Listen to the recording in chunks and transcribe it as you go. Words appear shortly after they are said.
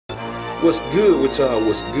What's good with y'all?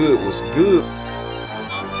 What's good? What's good?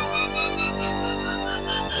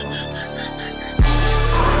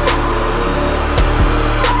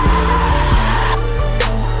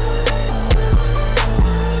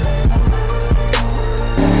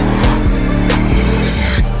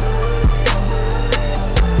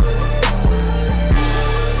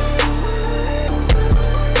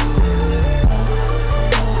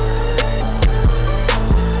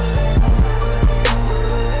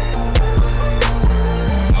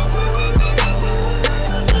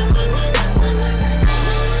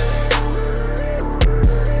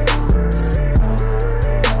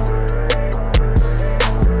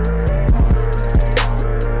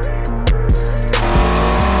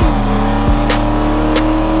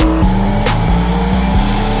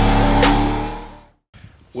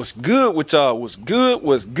 What's good with y'all? What's good?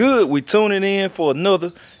 What's good? We tuning in for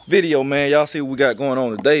another video, man. Y'all see what we got going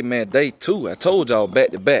on today, man. Day 2. I told y'all back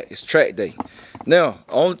to back. It's track day. Now,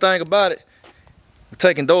 only thing about it, I'm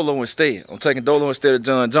taking Dolo instead. I'm taking Dolo instead of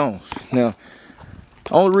John Jones. Now,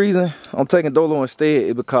 only reason I'm taking Dolo instead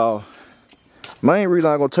is because main reason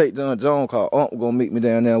I'm gonna take John Jones, cause Unc gonna meet me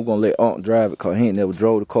down there. We're gonna let Unc drive it, cause he ain't never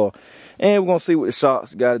drove the car. And we're gonna see what the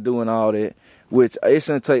shocks gotta do and all that. Which it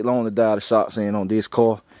shouldn't take long to dial the shocks in on this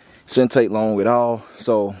car. Shouldn't take long at all.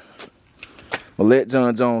 So I'm gonna let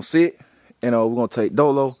John Jones sit, and we're gonna take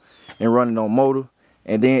Dolo and run it on motor,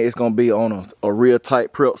 and then it's gonna be on a real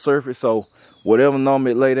tight prep surface. So whatever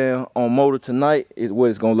normally lay down on motor tonight is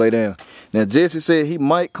what it's gonna lay down. Now Jesse said he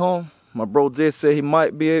might come. My bro Jesse said he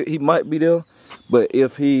might be there, but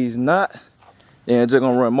if he's not, then just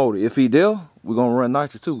gonna run motor. If he there, we're gonna run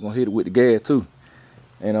nitro too. We're gonna hit it with the gas too.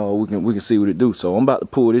 And we can see what it do. So I'm about to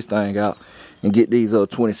pull this thing out and get these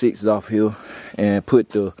 26s off here and put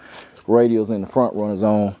the radials in the front runners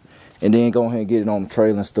on, and then go ahead and get it on the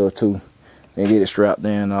trailer and stuff too, and get it strapped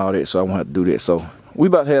down and all that. So I won't have to do that. So we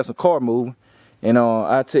about to have some car moving, and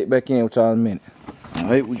I'll check back in with y'all in a minute. All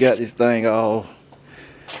right, we got this thing all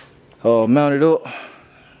mounted up.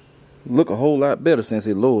 Look a whole lot better since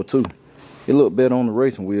it lowered too. It looked better on the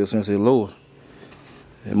racing wheel since it lowered.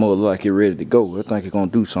 It more like it ready to go. I think it's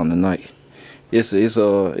gonna do something tonight. It's a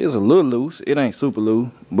little loose. It ain't super loose,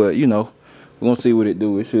 but we're gonna see what it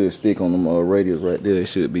do. It should stick on them radials right there. It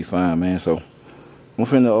should be fine, man. So I'm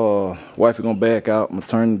finna wifey gonna back out. I'm gonna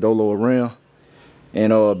turn the Dolo around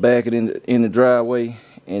and back it in the driveway,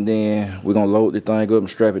 and then we're gonna load the thing up and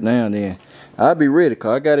strap it down. Then I'll be ready,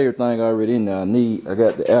 cause I got everything already in there. I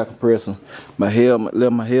got the air compressor, my helmet,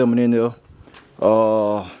 left my helmet in there.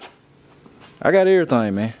 I got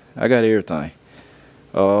everything, man. I got everything.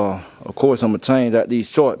 Of course, I'm gonna change out these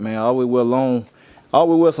shorts, man. I always wear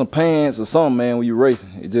some pants or something, man, when you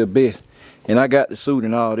racing. It's just best. And I got the suit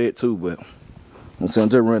and all that too, but I'm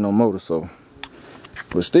just running on motor, so.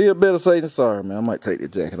 But still better safe than sorry, man. I might take the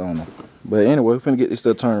jacket on them. But anyway, we're finna get this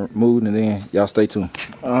stuff turned, moving, and then y'all stay tuned.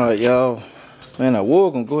 Alright, y'all. Man, I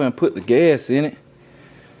was gonna go ahead and put the gas in it,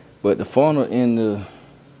 but the funnel in the,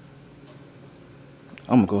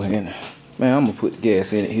 I'm gonna put the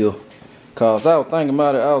gas in it here. Cause I was thinking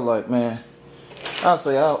about it, I was like, man, I was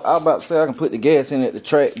about to say I can put the gas in at the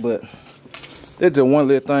track, but there's just one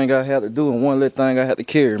little thing I have to do and one little thing I have to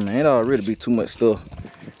carry, man. It already be too much stuff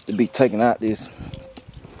to be taking out this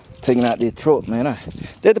truck, man.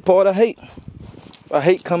 That's the part I hate. I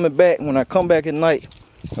hate coming back when I come back at night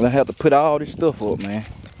and I have to put all this stuff up, man.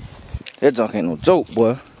 That junk ain't no joke,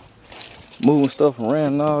 boy. Moving stuff around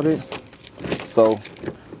and all that. So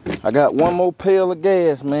I got one more pail of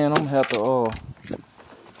gas, man. I'm gonna have to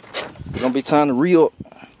it's gonna be time to re-up.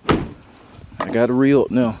 I gotta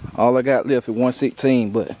re-up now. All I got left is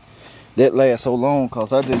 116, but that lasts so long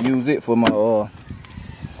cause I just use it for my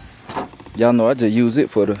y'all know I just use it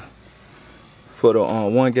for the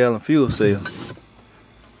 1 gallon fuel cell.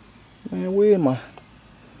 Man, where am I?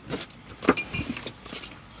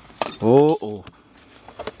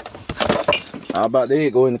 I about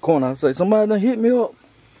to go in the corner. I say somebody done hit me up.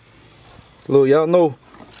 Look, y'all know,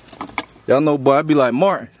 boy, I be like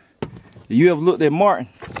Martin. You ever looked at Martin?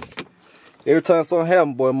 Every time something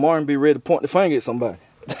happen, boy, Martin be ready to point the finger at somebody.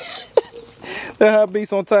 That's how it be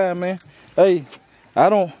sometimes, man. Hey, I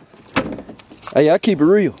keep it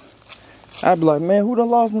real. I be like, man, who done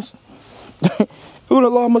lost my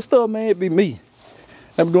stuff, man? It be me.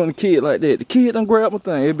 I be doing the kid like that. The kid done grab my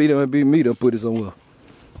thing. It be me done put it somewhere.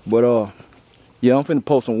 But yeah, I'm finna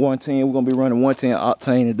post some 110. We're gonna be running 110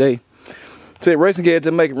 octane today. Said racing gas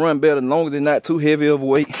just make it run better as long as it's not too heavy of a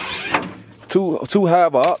weight, too high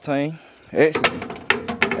of an octane.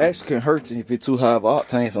 Actually can hurt you if it's too high of an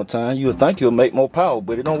octane sometimes. You would think you'll make more power,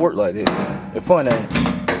 but it don't work like that. It's fun, ain't it?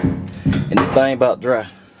 And the thing about dry.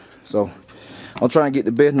 So I'm trying to get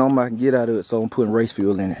the best number I can get out of it, so I'm putting race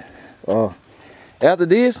fuel in it. After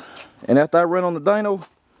this, and after I run on the dyno,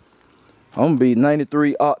 I'm gonna be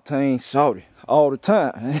 93 octane shorty all the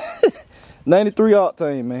time. 93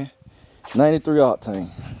 octane, man. 93 octane.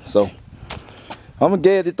 So I'm gonna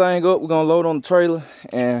gas this thing up. We're gonna load on the trailer,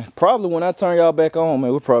 and probably when I turn y'all back on,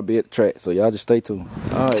 man, we'll probably be at the track. So y'all just stay tuned.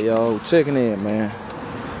 All right, y'all, checking in, man.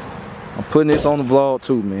 I'm putting this on the vlog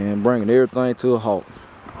too, man. Bringing everything to a halt.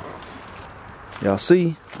 Y'all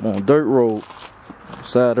see, I'm on a dirt road,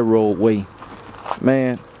 side of the roadway.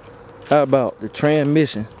 Man, how about the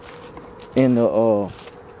transmission in the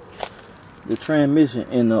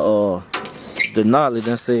Denali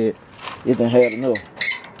done said it done had enough.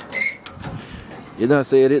 It done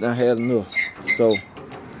said it done had enough. So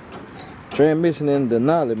transmission in the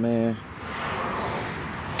Denali, man,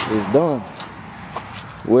 is done.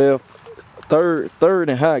 Well, third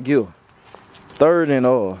in high gear, third in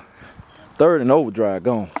overdrive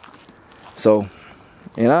gone. So,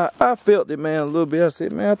 and I felt it, man, a little bit. I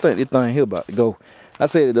said, man, I think this thing here about to go. I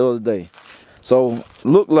said it the other day. So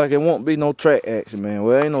look like it won't be no track action, man.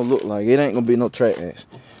 Well, ain't no look like it ain't gonna be no track action.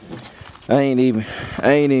 I ain't even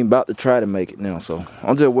about to try to make it now. So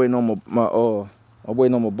I'm just waiting on I'm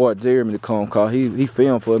waiting on my boy Jeremy to come, cause he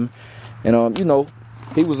filmed for me, and you know,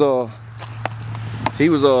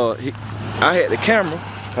 I had the camera,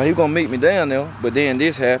 cause he was gonna meet me down there, but then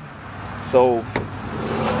this happened. So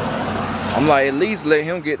I'm like, at least let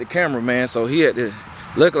him get the camera, man. So he had to,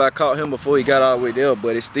 luckily I caught him before he got all the way there,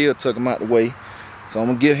 but it still took him out the way. So I'm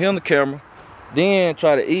gonna give him the camera, then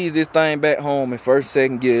try to ease this thing back home in first,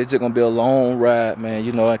 second gear. It's just gonna be a long ride, man.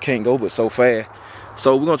 You know, I can't go but so fast.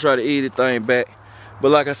 So we're gonna try to ease this thing back.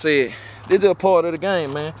 But like I said, this is just a part of the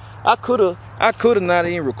game, man. I coulda not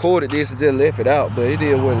even recorded this and just left it out, but it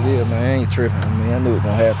is what it is, man. I ain't tripping. I mean, I knew it was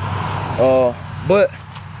gonna happen. But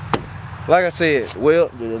like I said, well,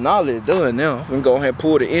 the knowledge is done now. I'm gonna go ahead and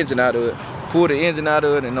pull the engine out of it. Pull the engine out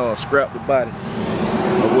of it and scrap the body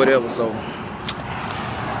or whatever. So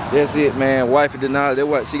that's it, man. Wifey denied that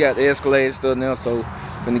what she got the Escalade stuff now, so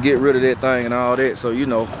gonna get rid of that thing and all that. So you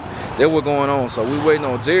know, that's what's going on. So we waiting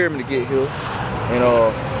on Jeremy to get here, and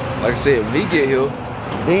like I said, when he get here,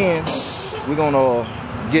 then we're gonna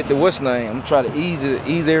get the what's name. I'm gonna try to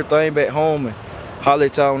ease everything back home and holler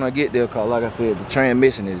at y'all when I get there. Cause like I said, the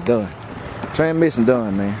transmission is done. Transmission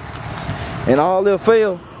done, man. And all will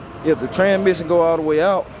fail. If the transmission go all the way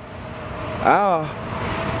out,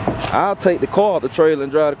 I'll take the car out the trailer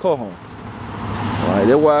and drive the car home. All right,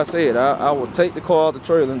 that's why I said I will take the car out the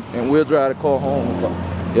trailer and we'll drive the car home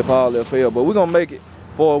if all else fail. But we're gonna make it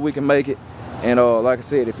before we can make it. And like I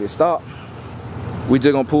said, if it stop, we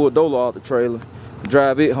just gonna pull Dolo out the trailer,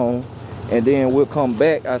 drive it home, and then we'll come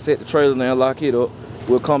back. I set the trailer there, lock it up.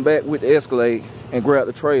 We'll come back with the Escalade and grab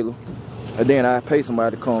the trailer, and then I pay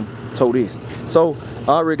somebody to come tow this. So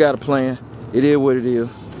I already got a plan. It is what it is.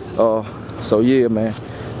 So yeah, man.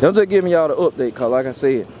 I'm just giving y'all the update, cause like I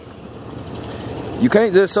said, you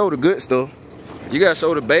can't just show the good stuff. You gotta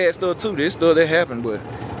show the bad stuff too. This stuff that happened, but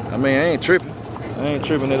I mean, I ain't tripping. I ain't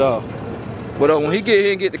tripping at all. But when he get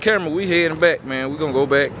here and get the camera, we heading back, man. We gonna go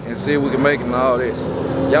back and see if we can make it and all that. So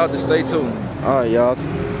y'all just stay tuned. All right, y'all.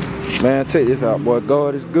 Man, check this out, boy.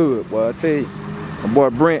 God is good, boy. I tell you, my boy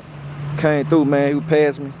Brent came through, man. He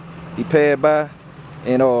passed me. He passed by,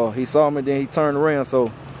 and he saw me. Then he turned around.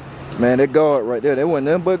 So, man, that guard right there, that wasn't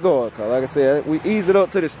nothing but guard. Cause like I said, we ease it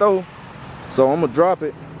up to the stove. So I'm gonna drop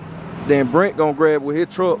it. Then Brent gonna grab with his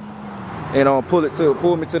truck and pull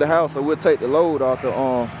me to the house. So we'll take the load off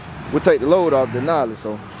the knowledge.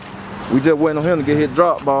 So we just waiting on him to get his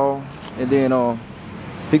drop ball, and then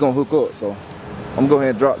he gonna hook up. So I'm gonna go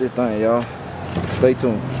ahead and drop this thing, y'all. Stay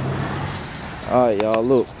tuned. All right, y'all.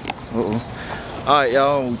 Look. All right,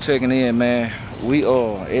 y'all. We checking in, man. We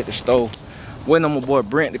are at the store waiting on my boy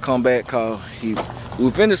Brent to come back, cause we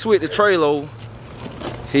finna switch the trailer over.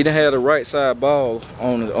 He done had the right side ball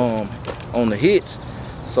on the hitch,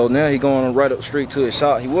 so now he going right up straight to his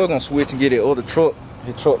shop. He was gonna switch and get that other truck,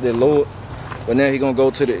 his truck that lowered, but now he gonna go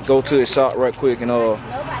to his shop right quick and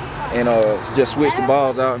just switch the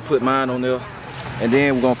balls out and put mine on there, and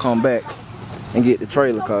then we're gonna come back and get the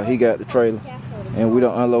trailer, cause he got the trailer and we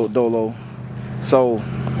don't unload Dolo. So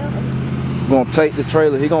we're gonna take the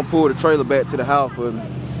trailer. He gonna pull the trailer back to the house for me,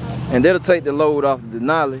 and that'll take the load off the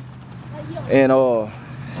Denali and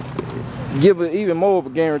give it even more of a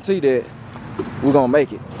guarantee that we're gonna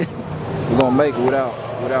make it. We're gonna make it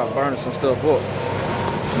without burning some stuff up.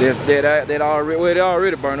 That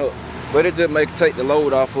already burned up, but it just take the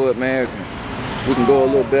load off of it, man. We can go a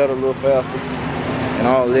little better, a little faster, and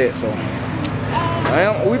all that. So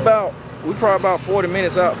we about we probably about 40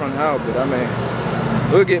 minutes out from the house, but I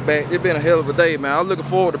mean, we'll get back. It's been a hell of a day, man. I'm looking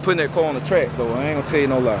forward to putting that car on the track, though. I ain't gonna tell you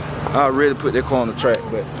no lie. I'll really put that car on the track,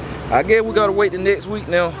 but I guess we gotta wait the next week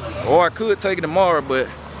now, or I could take it tomorrow, but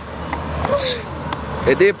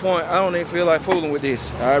at that point, I don't even feel like fooling with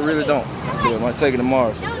this. I really don't. So I might take it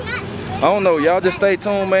tomorrow. So. I don't know. Y'all just stay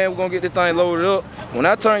tuned, man. We're gonna get this thing loaded up. When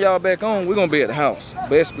I turn y'all back on, we're gonna be at the house.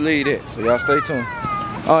 Best believe that. So y'all stay tuned.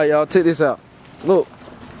 All right, y'all, check this out. Look,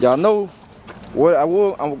 y'all know what I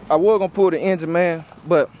was gonna pull the engine, man,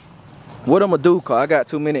 but what I'm gonna do, cause I got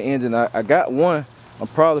too many engines. I got one I'm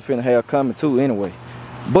probably finna have coming too anyway.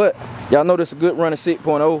 But y'all know this is a good running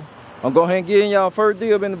 6.0. I'm going ahead and get y'all first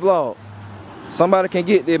deal in the vlog. Somebody can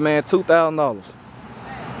get this, man, $2,000.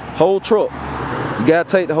 Whole truck. You gotta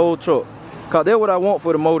take the whole truck. Cause that's what I want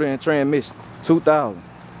for the motor and transmission. $2,000.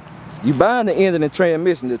 You buying the engine and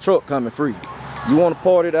transmission, the truck coming free. You want to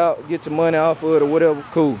part it out, get your money off of it or whatever,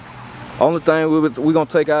 cool. Only thing we gonna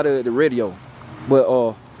take out of it the radio.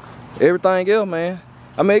 But everything else, man.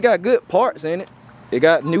 I mean, it got good parts in it. It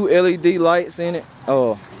got new LED lights in it.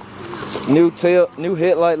 New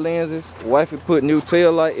headlight lenses. Wifey put new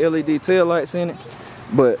LED tail lights in it.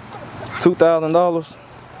 But $2,000,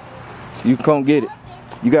 you can come get it.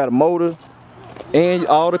 You got a motor and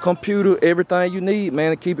all the computer, everything you need,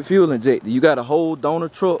 man, to keep it fuel injected. You got a whole donor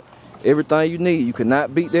truck, everything you need. You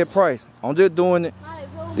cannot beat that price. I'm just doing it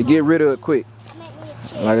to get rid of it quick.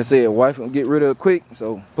 Like I said, wife can get rid of it quick.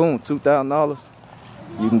 So boom, $2,000.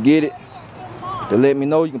 You can get it. To let me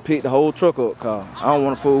know, you can pick the whole truck up, cause I don't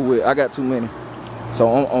want to fool with it. I got too many. So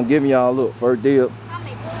I'm giving y'all a look, first deal.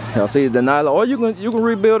 Y'all see the Denali, or you can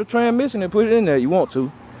rebuild the transmission and put it in there. You want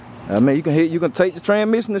to? I mean, you can take the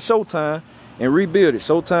transmission to Showtime and rebuild it.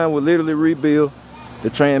 Showtime will literally rebuild the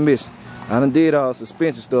transmission. I done did all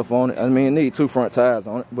suspension stuff on it. I mean, it need 2 front tires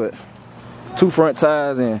on it, but 2 front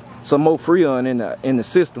tires and some more Freon in the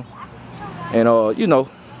system. And you know,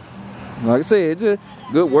 like I said, it's just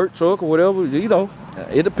good work truck or whatever. You know,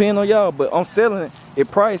 it depends on y'all. But I'm selling it.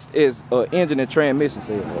 It priced as engine and transmission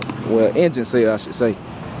sale. Well, engine sale, I should say.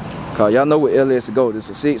 Cause y'all know what LS go. It's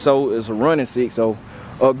a 6.0. It's a running 6.0.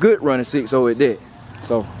 A good running 6.0 at that.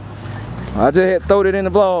 So I just had to throw it in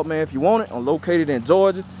the vlog, man. If you want it, I'm located in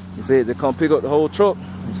Georgia. He said to come pick up the whole truck.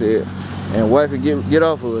 He said, and wife can get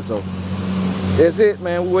off of it. So that's it,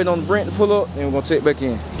 man. We're waiting on the Brent to pull up, and we're gonna check back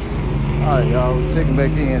in. All right, y'all, we're checking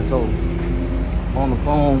back in. So on the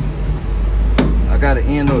phone, I gotta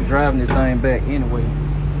end up driving this thing back anyway.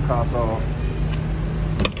 Cause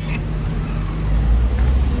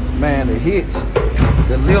man, the hitch,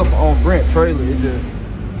 the lift on Brent trailer,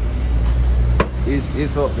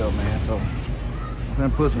 it's up there, man. So I'm gonna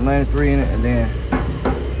put some 93 in it, and then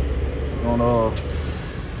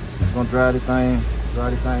gonna drive this thing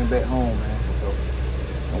back home, man. So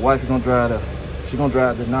my wife is gonna drive the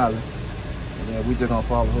Denali, and then we just gonna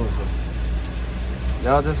follow her. So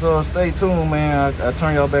y'all just stay tuned, man. I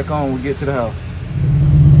turn y'all back on when we get to the house.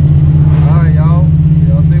 Alright, y'all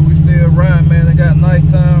see we still riding, man. It got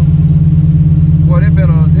nighttime. Boy, it been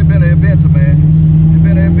an adventure, man. It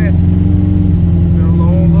been an adventure. Been a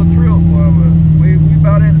long little trip, boy, but we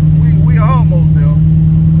about it. We almost there.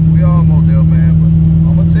 We almost there, man. But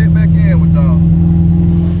I'm gonna check back in with y'all.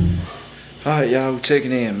 Alright, y'all, we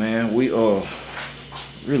checking in, man. We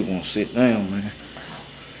really wanna sit down, man.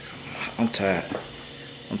 I'm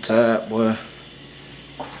tired, boy.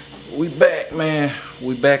 We back, man.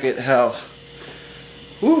 We back at the house.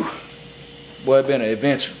 Whew. Boy, it been an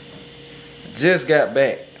adventure. Just got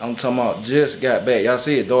back. I'm talking about just got back. Y'all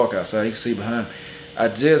see it dark outside. You can see behind me. I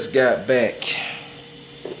just got back.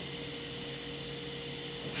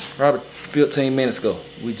 Probably 15 minutes ago.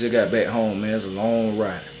 We just got back home, man. It's a long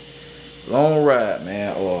ride. Long ride,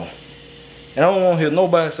 man. And I don't want to hear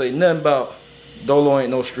nobody say nothing about Dolo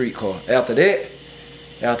ain't no street car. After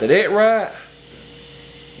that ride,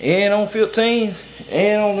 and on 15s,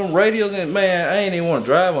 and on them radios, and man, I ain't even want to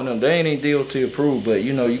drive on them. They ain't even DOT approved, but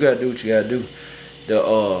you know, you gotta do what you gotta do.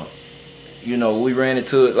 You know, we ran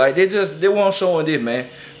into it. Like they won't showing this, man.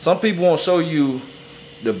 Some people won't show you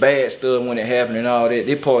the bad stuff when it happened and all that.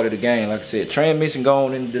 They part of the game. Like I said, transmission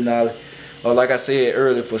gone in the Denali. Or like I said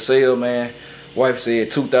earlier, for sale, man. Wife said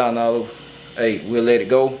 $2,000. Hey, we'll let it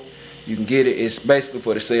go. You can get it. It's basically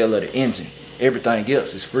for the sale of the engine. Everything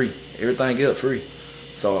else is free. Everything else free.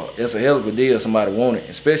 So it's a hell of a deal. Somebody want it,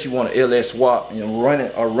 especially you want an LS swap. You know,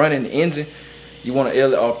 running the engine. You want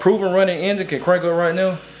a proven running engine can crank up right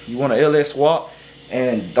now. You want an LS swap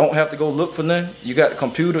and don't have to go look for nothing. You got the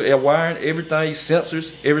computer, air wiring, everything,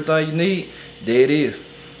 sensors, everything you need. There it is.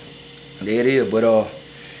 There it is. But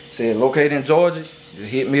said located in Georgia.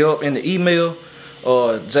 Just hit me up in the email.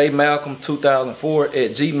 jmalcolm2004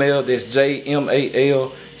 at Gmail. That's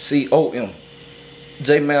JMALCOM.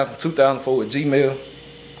 jmalcolm2004 at Gmail.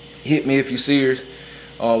 Hit me if you're serious.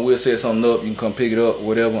 We'll set something up. You can come pick it up,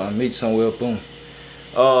 whatever. I'll meet you somewhere. Boom.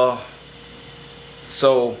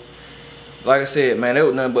 So, like I said, man, that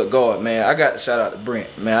was nothing but God, man. I got to shout out to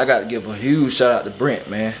Brent, man. I got to give a huge shout out to Brent,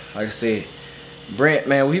 man. Like I said, Brent,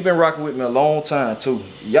 man, he been rocking with me a long time too.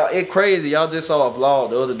 Y'all, it crazy. Y'all just saw a vlog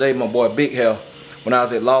the other day, my boy Big Hell, when I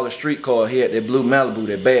was at Lawless Street Car. He had that blue Malibu,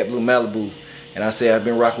 that bad blue Malibu, and I said I've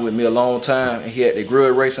been rocking with me a long time. And he had the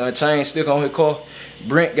Grill Racing Unchained sticker on his car.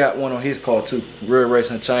 Brent got one on his car too, Grill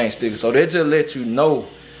Racing Unchained sticker. So that just let you know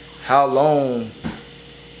how long,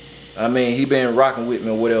 I mean, he been rocking with me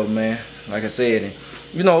or whatever, man. Like I said, and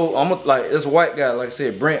you know, like this white guy, like I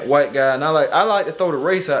said, Brent, white guy, and I like to throw the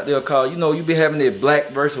race out there, cause you know you be having that black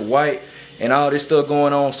versus white and all this stuff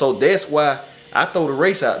going on. So that's why I throw the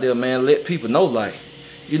race out there, man. Let people know, like,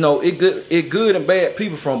 you know, it good and bad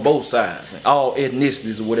people from both sides, and all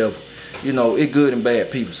ethnicities or whatever. You know, it good and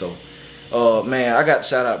bad people. So, man, I got to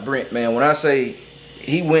shout out Brent, man. When I say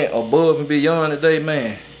he went above and beyond today,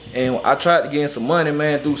 man, and I tried to get him some money,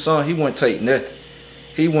 man, through something, he wouldn't take nothing.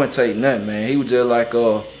 He wouldn't take nothing, man. He was just like,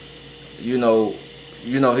 you know,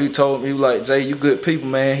 he told me, he was like, Jay, you good people,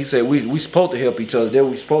 man. He said, we supposed to help each other. That's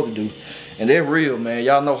what we supposed to do. And they're real, man.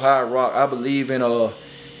 Y'all know how I rock. I believe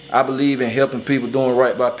in helping people, doing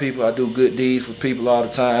right by people. I do good deeds for people all the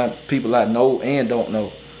time. People I know and don't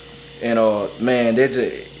know. And, man, that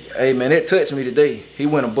just, hey, man, that touched me today. He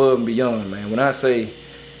went above and beyond, man. When I say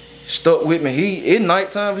stuck with me, it's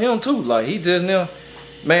nighttime for him, too. Like, he just now.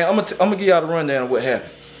 Man, I'm gonna give y'all the rundown of what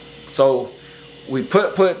happened. So we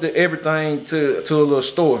put everything to a little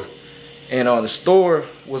store, and the store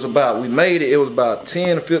was about, we made it. It was about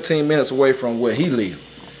 10 or 15 minutes away from where he lived.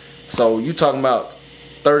 So you talking about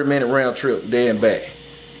 30-minute round trip there and back.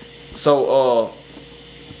 So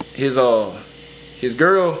his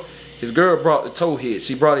girl brought the tow hitch.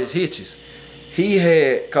 She brought his hitches. He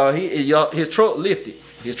had, cause his truck lifted.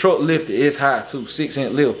 His truck lifted. It's high too,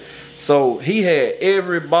 6-inch lift. So he had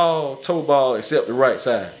every tow ball except the right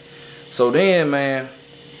side. So then, man,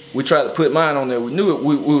 we tried to put mine on there. We knew it.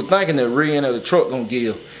 We were thinking the rear end of the truck gonna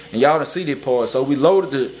give, and y'all didn't see that part. So we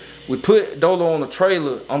put Dolo on the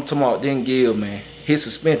trailer. I'm talking about didn't give, man. His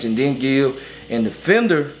suspension didn't give, and the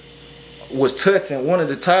fender was touching one of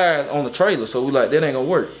the tires on the trailer. So we like, that ain't gonna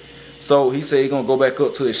work. So he said he gonna go back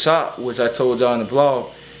up to his shop, which I told y'all in the vlog.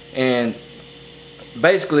 And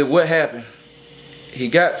basically, what happened? He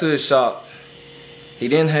got to his shop. He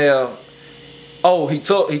didn't have. Oh, he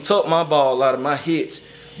took my ball out of my hitch,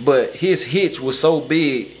 but his hitch was so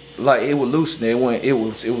big, like it was loosening. It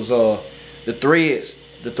was the threads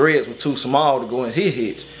were too small to go in his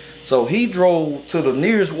hitch. So he drove to the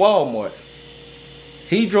nearest Walmart.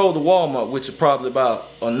 He drove to Walmart, which is probably about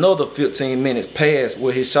another 15 minutes past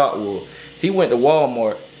where his shop was. He went to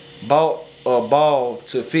Walmart, bought a ball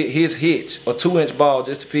to fit his hitch, a 2-inch ball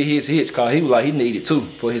just to fit his hitch, cause he was like he needed 2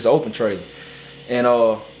 for his open trailer. And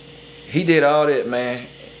he did all that, man,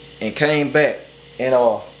 and came back, and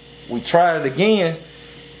we tried it again,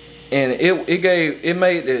 and we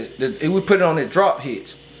put it on his drop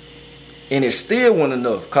hitch, and it still wasn't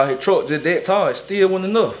enough, cause his truck just that tall, it still wasn't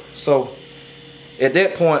enough. So at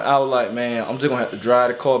that point I was like, man, I'm just gonna have to drive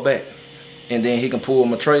the car back, and then he can pull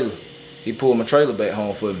my trailer. He pulled my trailer back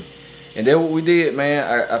home for me. And that's what we did, man.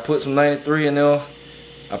 I put some 93 in there.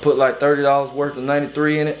 I put like $30 worth of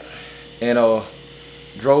 93 in it, and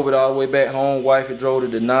drove it all the way back home. Wifey drove to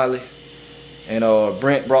Denali, and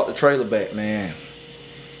Brent brought the trailer back, man.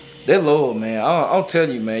 That love, man. I'm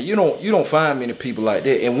telling you, man. You don't find many people like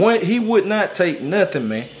that. And he would not take nothing,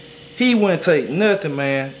 man. He wouldn't take nothing,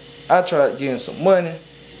 man. I tried to give him some money.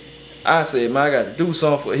 I said, man, I got to do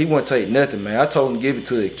something for it. He wouldn't take nothing, man. I told him to give it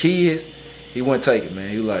to the kids. He wouldn't take it, man.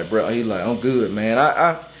 He was like, bro, he like, I'm good, man.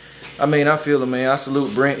 I mean, I feel it, man. I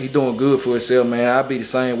salute Brent. He doing good for himself, man. I'd be the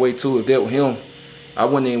same way too if that was him. I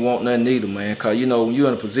wouldn't even want nothing either, man. Cause you know, when you're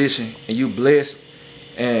in a position and you blessed,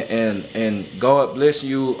 and God bless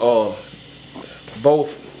you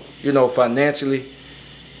both, you know, financially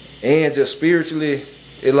and just spiritually,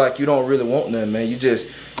 it's like you don't really want nothing, man. You just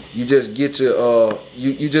get your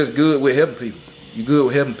you just good with helping people. You good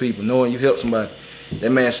with helping people, knowing you help somebody. That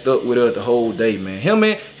man stuck with us the whole day, man. Him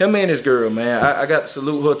and this girl, man. I got to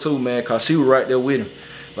salute her too, man, cause she was right there with him.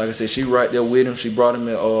 Like I said, she was right there with him. She brought him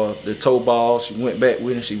the tow ball. She went back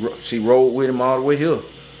with him. She rode with him all the way here.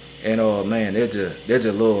 And man, that's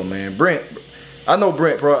just love, man. Brent, I know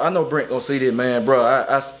Brent, bro. I know Brent gonna see this, man, bro.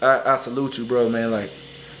 I salute you, bro, man. Like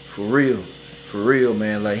for real,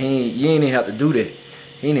 man. Like you ain't even have to do that.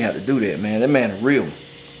 He didn't have to do that, man. That man a real one.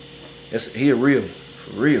 He a real one,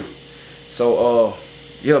 for real. So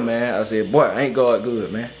yeah, man, I said, boy, ain't God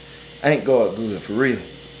good, man. Ain't God good, for real.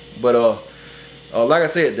 But like I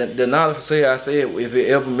said, the knowledge for sale, I said if it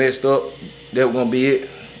ever messed up, that was gonna be it.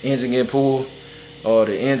 Engine getting pulled, or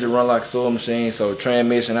the engine run like a sewing machine, so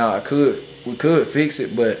transmission out. We could fix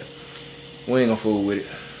it, but we ain't gonna fool with it.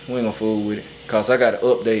 We ain't gonna fool with it. Cause I got an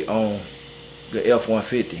update on the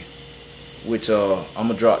F-150, which I'm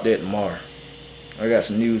gonna drop that tomorrow. I got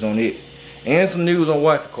some news on it. And some news on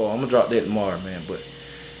wifey car. I'm gonna drop that tomorrow, man. But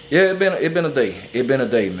yeah, it been a day. It been a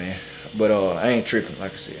day, man. But I ain't tripping,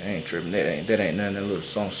 like I said. I ain't tripping. That ain't nothing. That little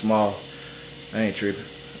something small. I ain't tripping.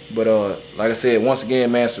 But like I said, once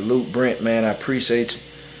again, man, salute Brent, man. I appreciate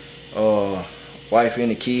you. Wife and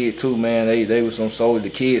the kids too, man. They was on soldier. The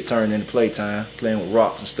kids turned into playtime, playing with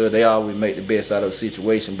rocks and stuff. They always make the best out of the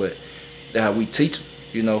situation, but that's how we teach them,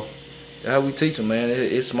 you know. That's how we teach them, man.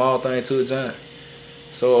 It's small thing to a giant.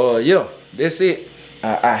 So yeah, that's it.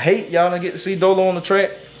 I hate y'all don't get to see Dolo on the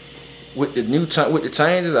track with the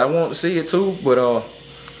changes. I want to see it too, but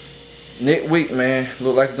next week, man,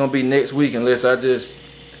 look like it's gonna be next week unless I just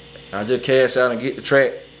cash out and get the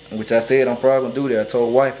track, which I said I'm probably gonna do that. I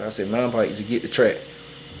told wife, I said, man, I'm probably just get the track.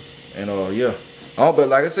 And yeah, but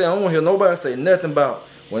like I said, I don't want to hear nobody say nothing about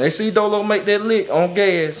when they see Dolo make that lick on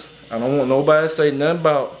gas. I don't want nobody to say nothing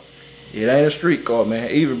about it ain't a street car,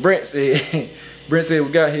 man. Even Brent said. Brent said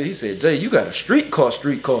we got here. He said, Jay, you got a street car.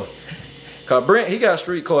 Cause Brent, he got a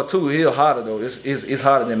street car too. He's hotter though. It's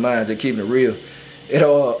hotter than mine. Just keeping it real.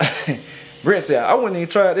 Brent said I wouldn't even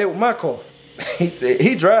try that with my car. He said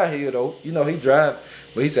he drive here though. You know he drive,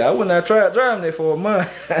 but he said I wouldn't have tried driving that for mine.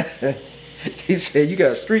 He said you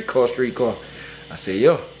got a street car. I said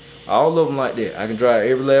yo, all of them like that. I can drive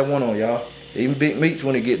every last one on y'all. Even Big Meats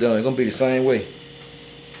when it get done, it's gonna be the same way.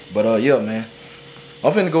 But yeah, man.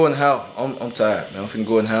 I'm finna go in the house. I'm tired, man. I'm finna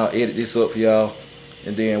go in the house, edit this up for y'all,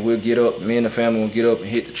 and then we'll get up. Me and the family will get up and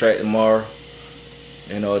hit the track tomorrow,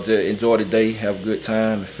 and just enjoy the day, have a good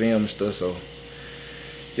time, and film and stuff. So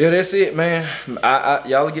yeah, that's it, man.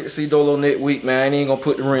 Y'all get to see Dolo next week, man. I ain't even gonna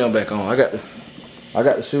put the rim back on. I got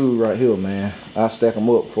the shoes right here, man. I'll stack them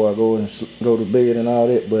up before I go to bed and all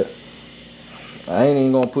that, but I ain't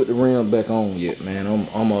even gonna put the rim back on yet, man.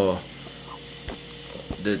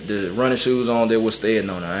 The running shoes on there was staying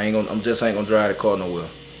on there. I'm just ain't gonna drive the car nowhere.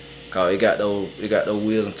 Cause it got those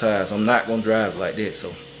wheels and tires. So I'm not gonna drive it like that.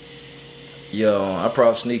 So yeah, I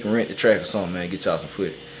probably sneak and rent the track or something, man. Get y'all some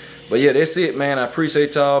footage. But yeah, that's it, man. I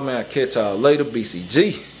appreciate y'all, man. I catch y'all later.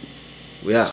 BCG. We out.